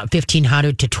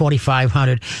 1,500 to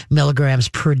 2,500 milligrams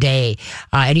per day.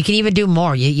 And you can even do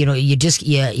more.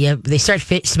 They start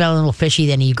smelling a little fishy,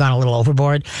 then you've gone a little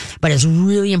overboard. But it's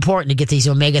really important to get these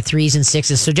omega-3s and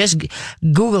 6s. So just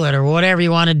Google it or whatever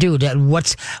you want to do.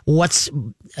 What's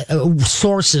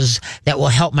sources that will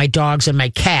help my dogs and my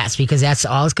cats, because that's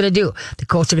all it's going to do. The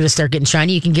coats are going to start getting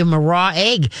shiny. You can give them a raw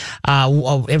egg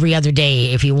every other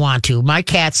day if you want to. My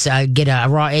cats get a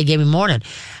raw egg every morning.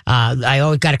 I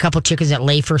always got a couple chickens that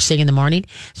lay first thing in the morning.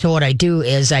 So what I do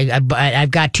is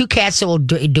I've got 2 cats that will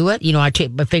do it. I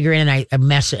take my figure in and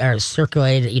I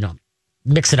circulate it,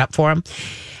 mix it up for them.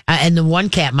 And the one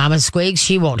cat, Mama Squigs,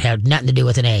 she won't have nothing to do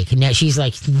with an egg. And she's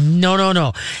like,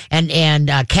 no.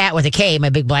 And Cat with a K, my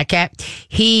big black cat,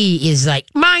 he is like,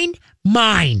 mine.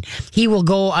 He will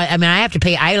go, I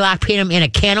lock pin him in a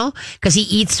kennel because he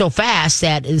eats so fast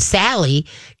that Sally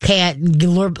can't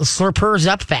slurp hers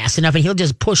up fast enough, and he'll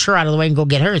just push her out of the way and go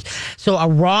get hers. So a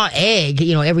raw egg,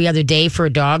 every other day for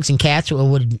dogs and cats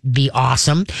would be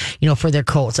awesome, for their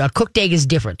coats. A cooked egg is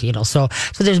different, so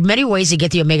there's many ways to get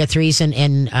the omega-3s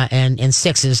and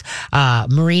 6s.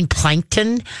 Marine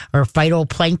plankton or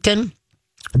phytoplankton,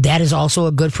 that is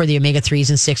also good for the omega-3s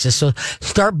and 6s. So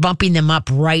start bumping them up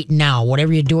right now.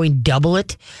 Whatever you're doing, double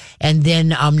it. And then,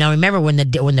 now remember when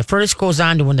the furnace goes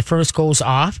on to when the furnace goes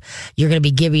off, you're going to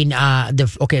be giving,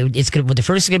 the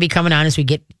furnace is going to be coming on as we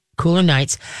get cooler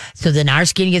nights. So then our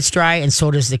skin gets dry and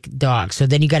so does the dog. So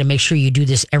then you got to make sure you do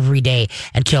this every day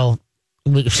until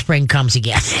spring comes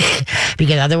again.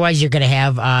 Because otherwise you're going to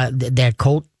have, that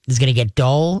coat is going to get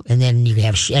dull, and then you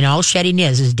have, and all shedding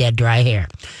is dead, dry hair.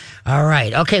 All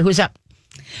right. Okay, who's up?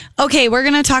 Okay, we're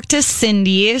going to talk to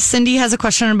Cindy. Cindy has a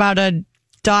question about a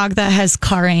dog that has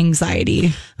car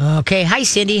anxiety. Okay. Hi,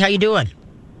 Cindy. How you doing?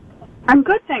 I'm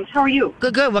good, thanks. How are you?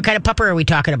 Good. What kind of pupper are we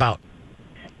talking about?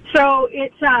 So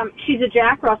it's she's a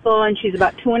Jack Russell, and she's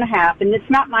about 2.5. And it's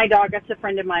not my dog; that's a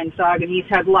friend of mine's dog, and he's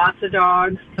had lots of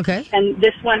dogs. Okay. And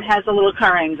this one has a little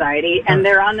car anxiety, and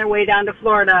they're on their way down to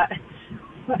Florida.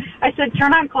 I said,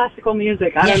 turn on classical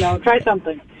music. I don't know, try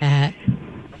something. Uh-huh.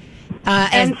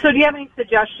 And so, do you have any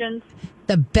suggestions?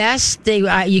 The best thing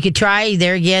you could try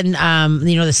there again, the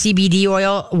CBD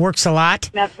oil works a lot.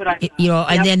 That's what I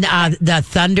thought. And then the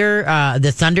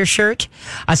Thunder shirt.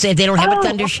 I say if they don't have a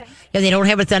Thunder shirt. If they don't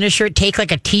have a Thunder shirt, take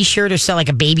like a T-shirt or so, like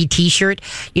a baby T-shirt,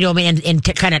 and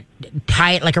to kind of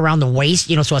tie it like around the waist,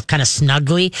 so it's kind of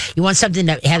snugly. You want something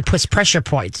that puts pressure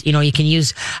points. You can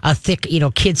use a thick,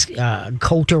 kids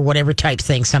coat or whatever type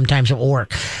thing. Sometimes it will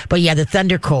work. But yeah, the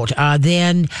Thunder coat.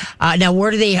 Then now,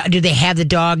 where do they have the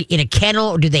dog in a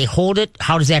kennel, or do they hold it?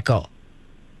 How does that go?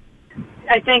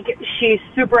 I think she's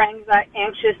super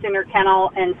anxious in her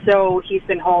kennel, and so he's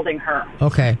been holding her.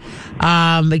 Okay.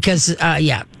 Because,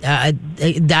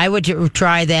 I would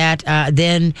try that.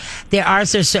 Then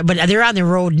but they're on the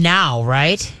road now,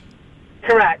 right?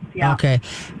 Correct, yeah. Okay.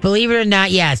 Believe it or not,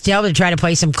 tell them to try to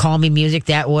play some calming music.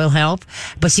 That will help.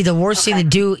 But see, the worst thing to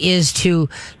do is to,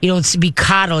 be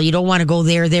coddle. You don't want to go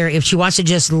there. If she wants to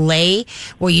just lay,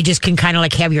 where you just can kind of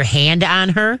like have your hand on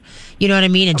her, you know what I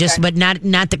mean? And but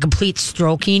not the complete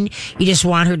stroking. You just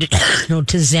want her to,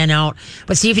 to zen out.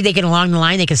 But see if they can, along the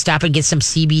line, they can stop and get some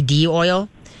CBD oil.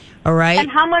 All right.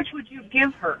 And how much would you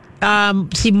give her?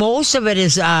 See, most of it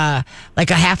is,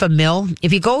 like a half a mil.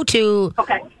 If you go to,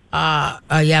 okay.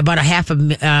 about a half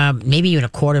maybe even a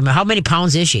quarter. How many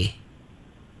pounds is she?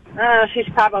 She's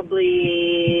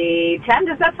probably 10.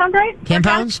 Does that sound right? 10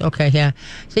 pounds? Okay, yeah.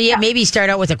 So, maybe start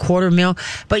out with a quarter mil.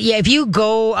 But, yeah, if you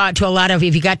go to a lot of,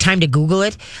 if you got time to Google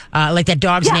it, like that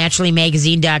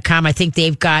dogsnaturallymagazine.com, I think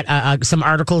they've got some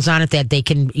articles on it that they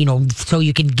can, so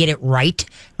you can get it right.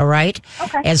 All right?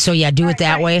 Okay. And so, do it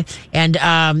that way. And,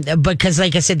 because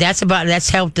like I said, that's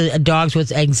helped the dogs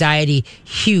with anxiety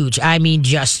huge. I mean,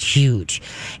 just huge.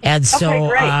 And so,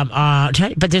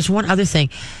 but there's one other thing.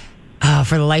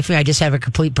 For the life of me, I just have a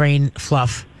complete brain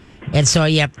fluff. And so,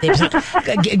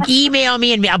 email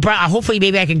me and hopefully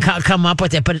maybe I can come up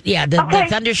with it. But the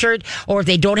thunder shirt, or if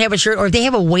they don't have a shirt, or if they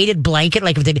have a weighted blanket,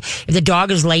 like if the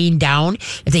dog is laying down,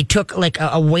 if they took like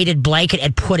a weighted blanket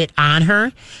and put it on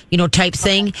her, type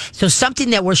thing. So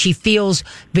something that where she feels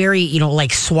very,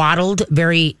 like swaddled,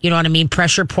 very, you know what I mean,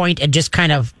 pressure point, and just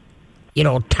kind of,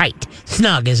 tight.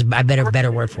 Snug is a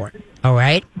better word for it. All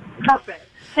right? Perfect.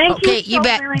 Thank you so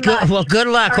bet. very much. Good, well, good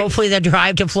luck. Hopefully the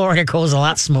drive to Florida goes a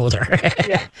lot smoother.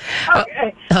 Yeah.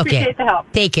 Okay. Appreciate the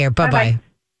help. Take care. Bye-bye.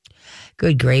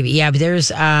 Good gravy. Yeah, but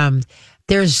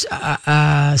there's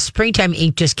Springtime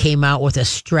Ink just came out with a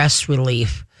stress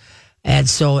relief. And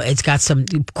so it's got some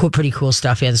pretty cool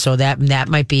stuff in. So that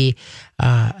might be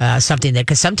something that,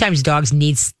 because sometimes dogs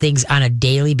need things on a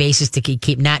daily basis to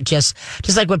keep not just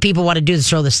like what people want to do, is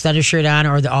throw the thunder shirt on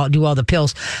or do all the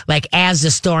pills. Like as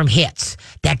the storm hits,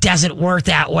 that doesn't work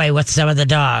that way with some of the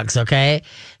dogs. Okay.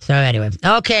 So anyway,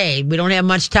 we don't have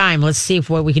much time. Let's see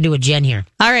what we can do with Jen here.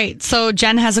 All right. So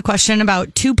Jen has a question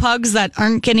about two pugs that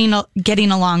aren't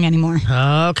getting along anymore.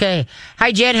 Okay.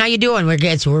 Hi, Jen. How you doing? We're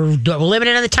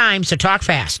limited on the time, so talk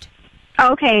fast.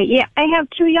 Okay, yeah, I have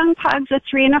two young pugs, a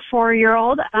 3 and a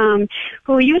 4-year-old,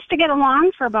 who used to get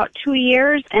along for about 2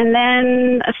 years, and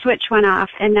then a switch went off,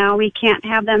 and now we can't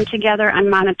have them together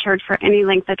unmonitored for any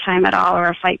length of time at all, or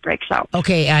a fight breaks out.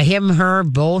 Okay, him, her,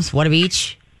 both, one of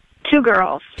each? 2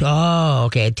 girls. Oh,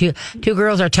 okay. Two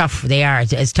girls are tough. They are.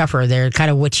 It's tougher. They're kind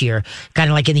of witchier,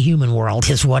 kind of like in the human world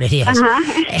is what it is.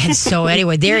 Uh-huh. And so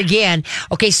anyway, there again.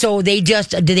 Okay, so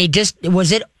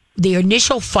was it the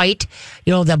initial fight,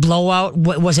 the blowout,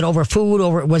 was it over food,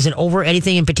 or was it over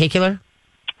anything in particular?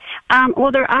 Well,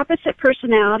 they're opposite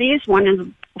personalities. One is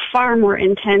far more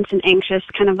intense and anxious,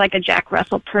 kind of like a Jack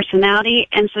Russell personality.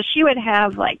 And so she would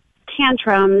have like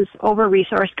tantrums over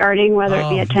resource guarding, whether it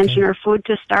be attention or food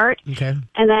to start. Okay.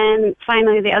 And then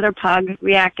finally the other pug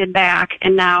reacted back,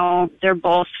 and now they're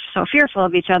both so fearful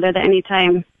of each other that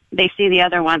anytime they see the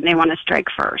other one, they want to strike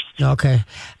first. Okay.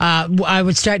 I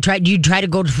would do you try to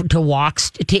go to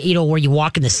walks, where you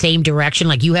walk in the same direction?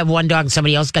 Like you have one dog and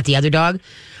somebody else got the other dog?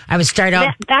 I would start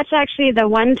out. That's actually the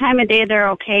one time a day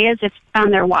they're okay, is it's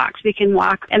on their walks. We can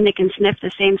walk and they can sniff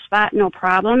the same spot, no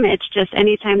problem. It's just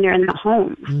anytime they're in the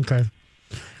home. Okay.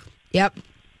 Yep.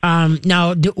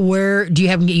 Now, where do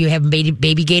you have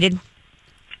baby gated?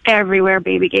 Everywhere,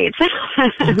 baby gates.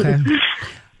 Okay.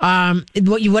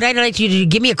 What I'd like you to do,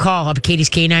 give me a call up at Katie's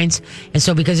Canines, and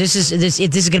so because this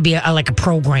is going to be like a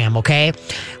program, okay?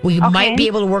 We might be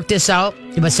able to work this out,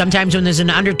 but sometimes when there's an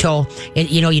undertow,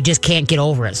 you just can't get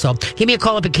over it. So give me a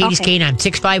call up at Katie's Canine,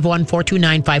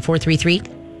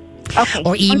 651-429-5433. Okay.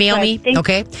 Or email me.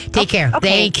 Okay. Take care. Okay.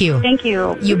 Thank you. Thank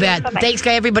you. You bet. Bye-bye. Thanks,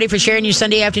 everybody, for sharing your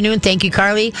Sunday afternoon. Thank you,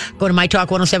 Carly. Go to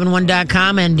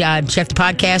mytalk1071.com and check the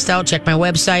podcast out. Check my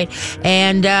website.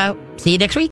 And see you next week.